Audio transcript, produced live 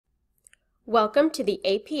Welcome to the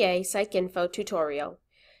APA PsycInfo tutorial.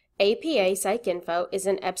 APA PsycInfo is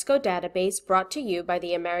an EBSCO database brought to you by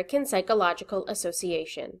the American Psychological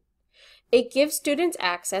Association. It gives students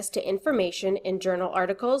access to information in journal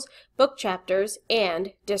articles, book chapters,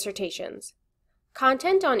 and dissertations.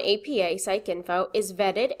 Content on APA PsycInfo is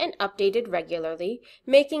vetted and updated regularly,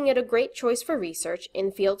 making it a great choice for research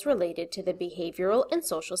in fields related to the behavioral and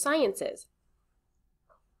social sciences.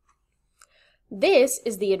 This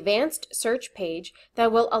is the advanced search page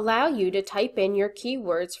that will allow you to type in your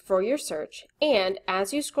keywords for your search and,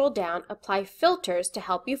 as you scroll down, apply filters to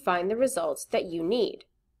help you find the results that you need.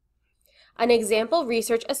 An example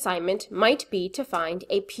research assignment might be to find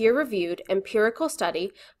a peer-reviewed empirical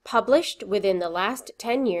study published within the last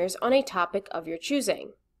 10 years on a topic of your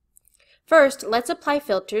choosing. First, let's apply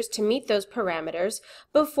filters to meet those parameters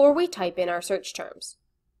before we type in our search terms.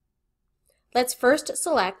 Let's first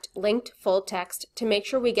select linked full text to make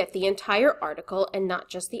sure we get the entire article and not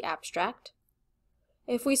just the abstract.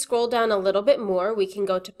 If we scroll down a little bit more, we can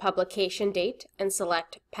go to publication date and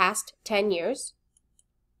select past 10 years.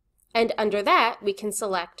 And under that, we can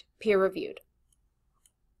select peer-reviewed.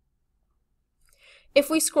 If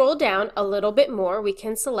we scroll down a little bit more, we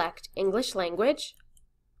can select English language.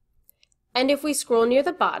 And if we scroll near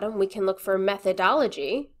the bottom, we can look for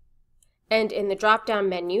methodology. And in the drop-down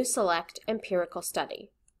menu, select Empirical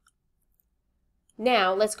Study.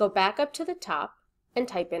 Now, let's go back up to the top and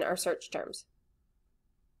type in our search terms.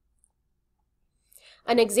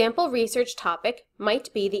 An example research topic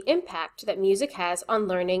might be the impact that music has on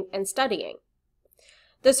learning and studying.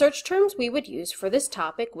 The search terms we would use for this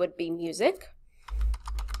topic would be music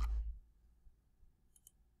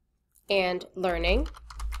and learning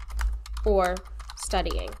or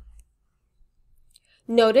studying.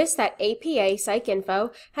 Notice that APA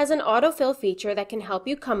PsycInfo has an autofill feature that can help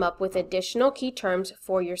you come up with additional key terms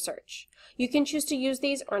for your search. You can choose to use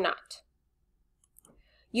these or not.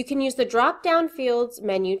 You can use the drop-down fields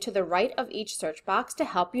menu to the right of each search box to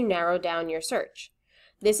help you narrow down your search.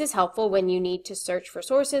 This is helpful when you need to search for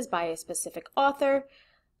sources by a specific author,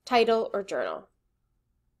 title, or journal.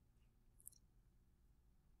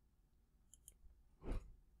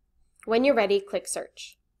 When you're ready, click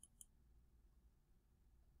Search.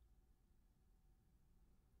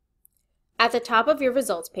 At the top of your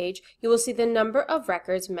results page, you will see the number of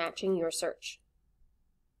records matching your search.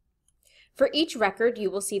 For each record, you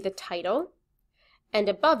will see the title, and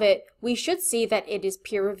above it, we should see that it is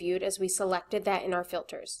peer-reviewed as we selected that in our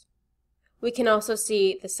filters. We can also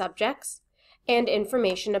see the subjects and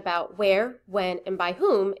information about where, when, and by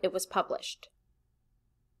whom it was published.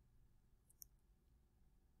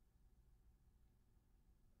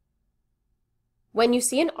 When you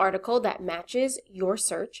see an article that matches your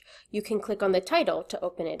search, you can click on the title to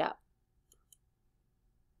open it up.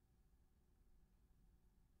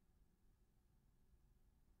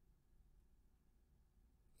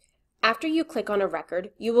 After you click on a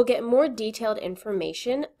record, you will get more detailed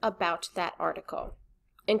information about that article,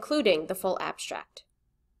 including the full abstract.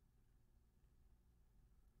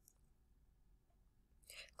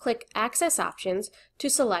 Click Access Options to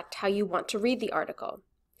select how you want to read the article.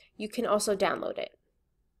 You can also download it.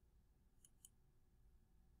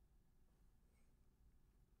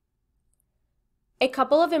 A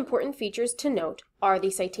couple of important features to note are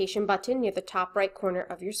the citation button near the top right corner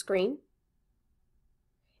of your screen.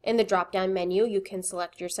 In the drop-down menu, you can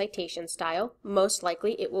select your citation style. Most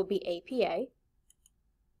likely it will be APA.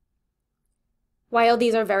 While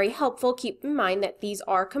these are very helpful, keep in mind that these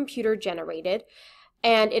are computer generated,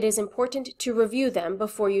 and it is important to review them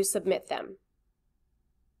before you submit them.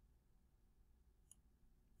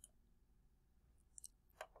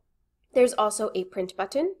 There's also a print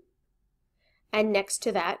button, and next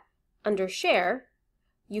to that, under Share,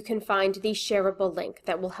 you can find the shareable link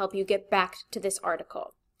that will help you get back to this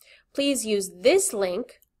article. Please use this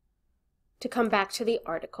link to come back to the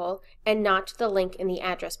article and not the link in the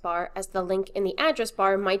address bar, as the link in the address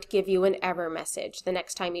bar might give you an error message the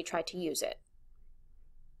next time you try to use it.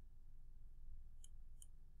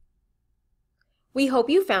 We hope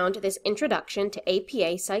you found this introduction to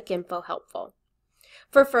APA PsycInfo helpful.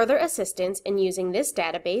 For further assistance in using this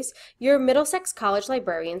database, your Middlesex College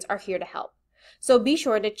librarians are here to help. So be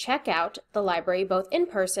sure to check out the library both in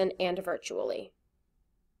person and virtually.